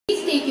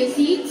take your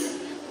seats.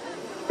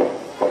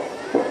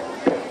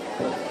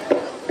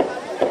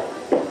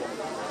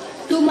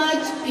 तुम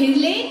आज फिर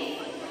ले?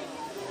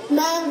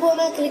 मैम वो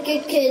मैं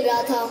क्रिकेट खेल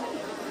रहा था।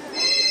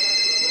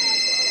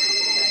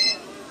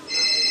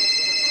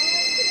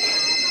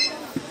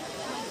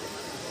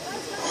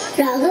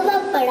 राघव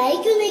आप पढ़ाई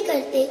क्यों नहीं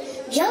करते?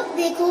 जब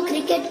देखो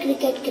क्रिकेट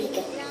क्रिकेट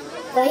क्रिकेट।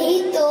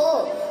 वही तो,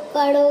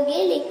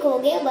 पढ़ोगे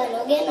लिखोगे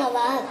बनोगे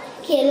नवाब,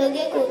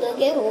 खेलोगे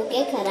कूदोगे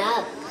होगे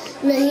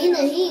खराब। नहीं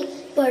नहीं,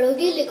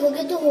 पढ़ोगे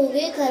लिखोगे तो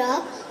होगे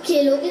खराब,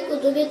 खेलोगे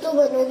कूदोगे तो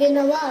बनोगे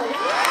नवाब।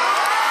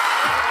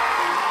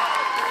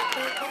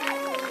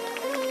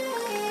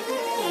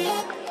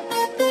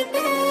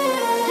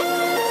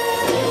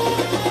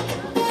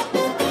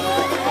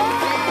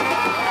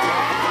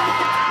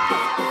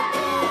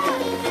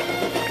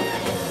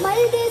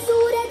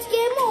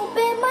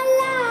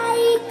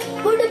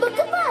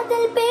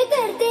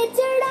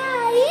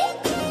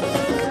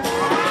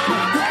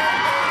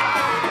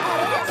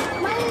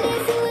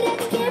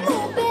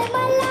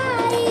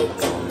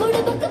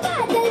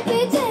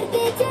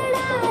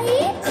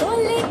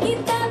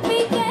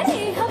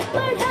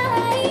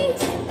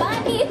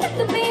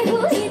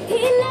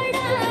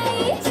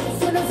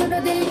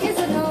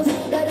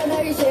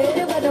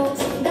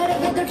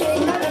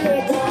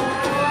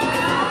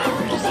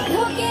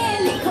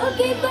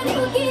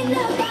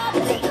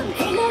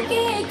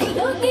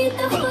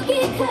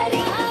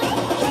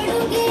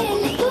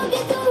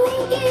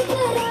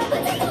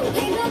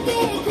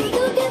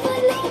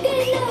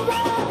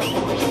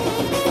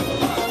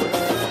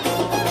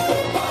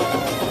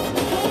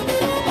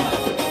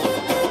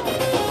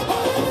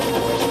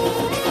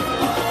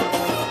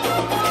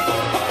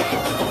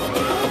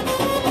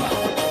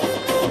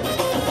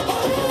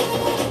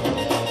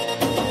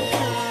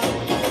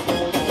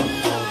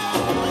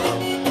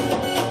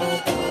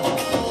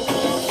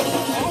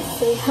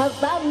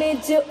 हवा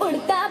में जो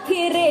उड़ता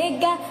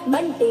फिरेगा,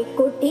 मंडे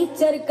को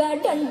टीचर का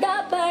डंडा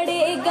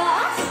पड़ेगा।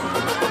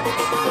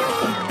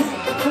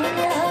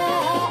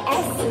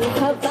 ऐसी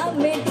हवा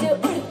में जो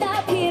उड़ता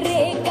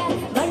फिरेगा,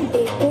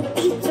 मंडे को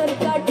टीचर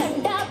का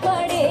डंडा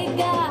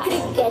पड़ेगा।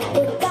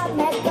 क्रिकेट का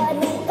मैं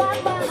करूँगा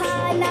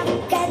बहाना,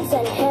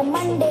 कैंसल है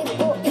मंडे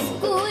को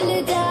स्कूल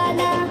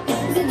जाना।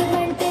 जिद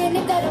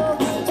मेंटेन करो,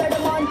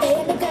 चढ़ो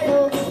माउंटेन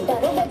करो,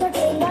 डरोगे तो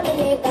ठेंगा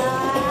मिलेगा।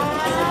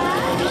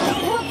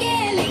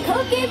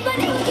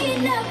 बनोगे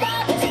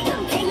नवाब,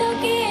 तुम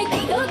खेलोगे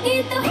कूदोगे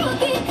तो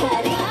होगे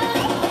खराब।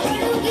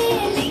 पढ़ोगे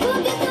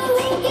लिखोगे तो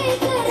होगे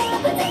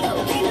खराब, तुम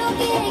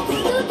खेलोगे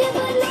कूदोगे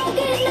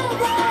बनोगे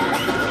नवाब।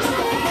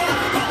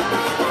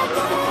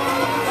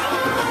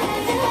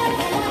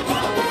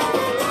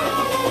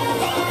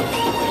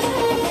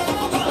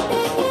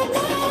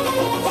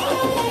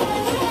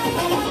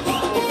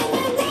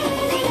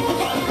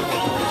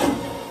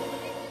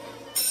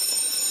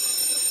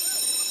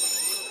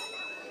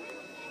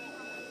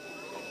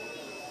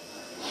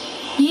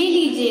 ये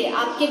लीजिए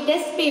आपके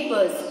टेस्ट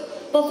पेपर्स।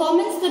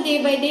 परफॉर्मेंस तो डे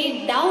बाय डे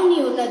डाउन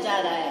ही होता जा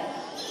रहा है,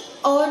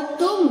 और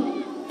तुम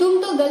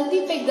तो गलती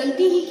पे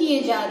गलती ही किए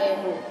जा रहे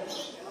हो।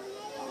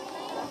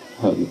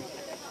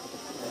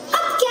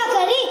 अब क्या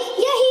करें,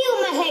 यही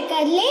उम्र है,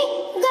 कर ले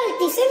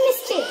गलती से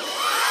मिस्टेक।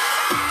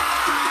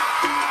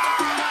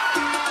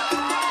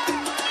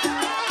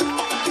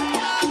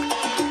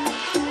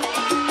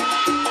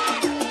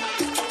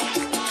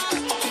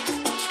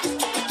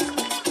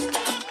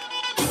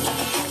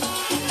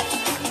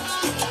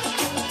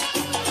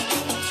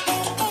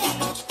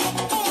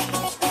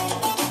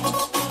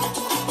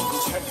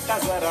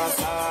 जरा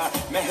सा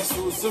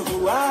महसूस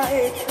हुआ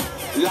एक,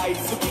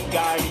 लाइफ की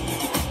गाड़ी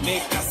ने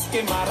कस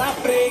के मारा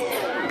ब्रेक।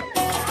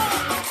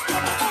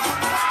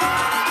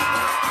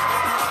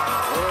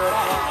 हो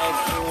रहा है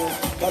क्यों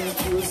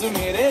कंफ्यूज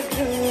मेरे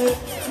दिल,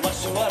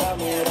 मशवरा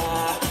मेरा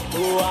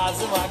तू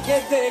आजमा के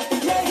देख।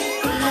 यही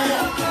उम्र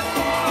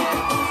है,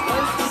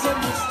 गलती से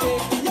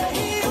मिस्टेक,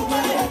 यही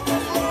उम्र है,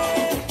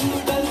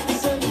 गलती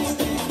से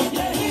मिस्टेक,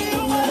 यही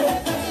उम्र है,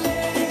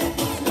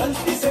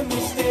 गलती से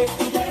मिस्टेक,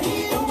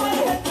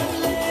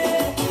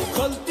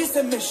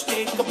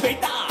 मिस्टेक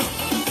बेटा।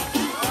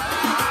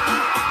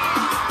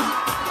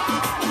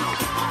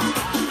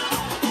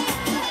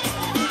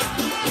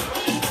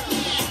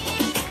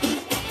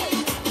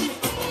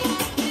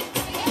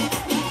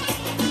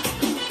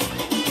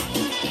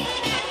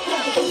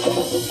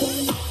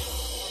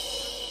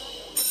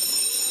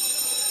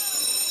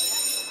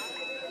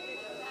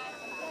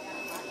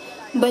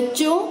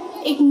 बच्चों,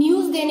 एक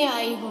न्यूज़ देने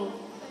आई हूँ।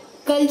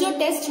 कल जो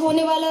टेस्ट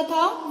होने वाला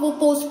था वो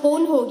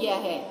पोस्टपोन हो गया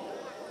है।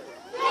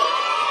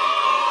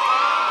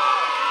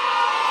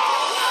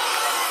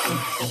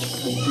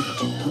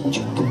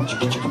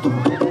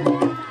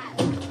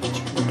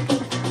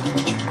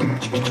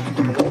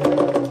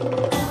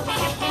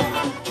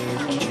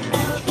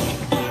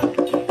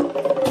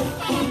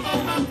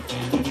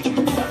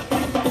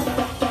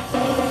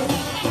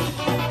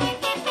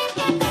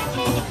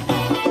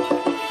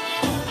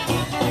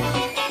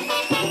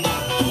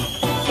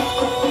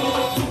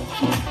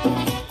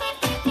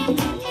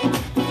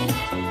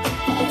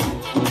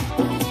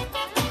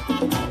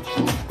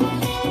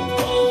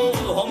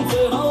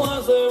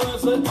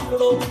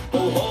 पकड़ो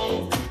ओहो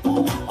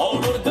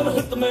ऑर्डर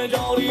जनहित में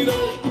जारी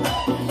रहे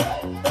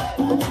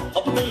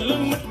अपनी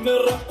लिमिट में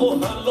रखो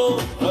हेलो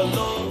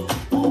हेलो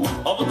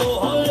अब तो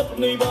है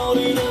अपनी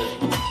बारी रे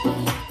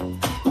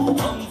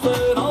हमसे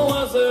ना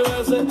वैसे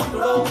वैसे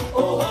पकड़ो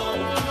ओहो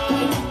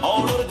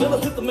ऑर्डर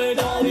जनहित में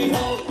जारी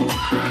है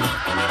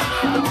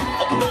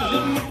अपनी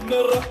लिमिट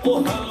में रखो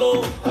हेलो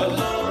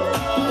हेलो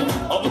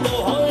अब तो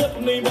है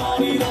अपनी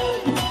बारी रे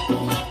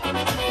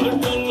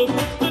लिटिल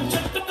बिट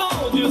झटका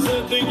जिसे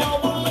दिया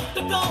वो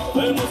लटका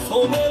फेमस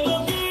होने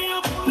लगी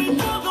अपनी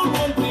पागल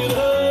बनती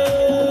रहे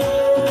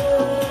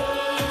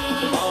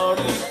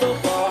पार्टी तो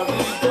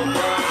पार्टी तो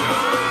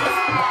पार्टी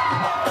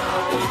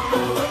तो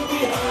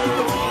बनती है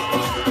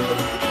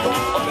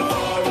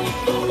पार्टी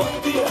तो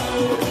बनती है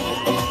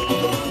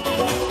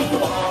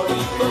पार्टी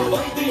तो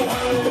बनती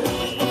है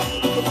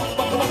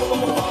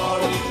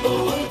पार्टी तो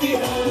बनती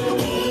है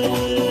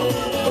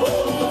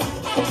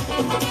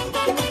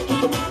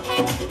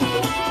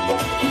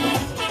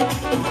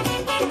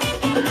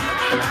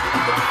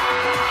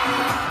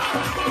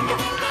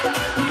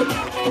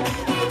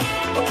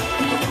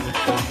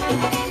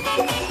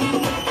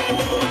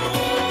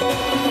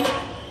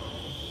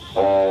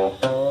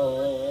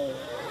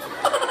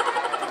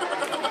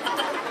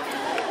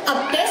अब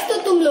टेस्ट तो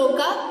तुम लोगों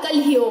का कल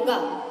ही होगा।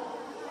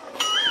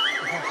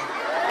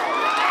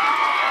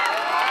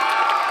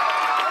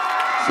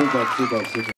 Super super super.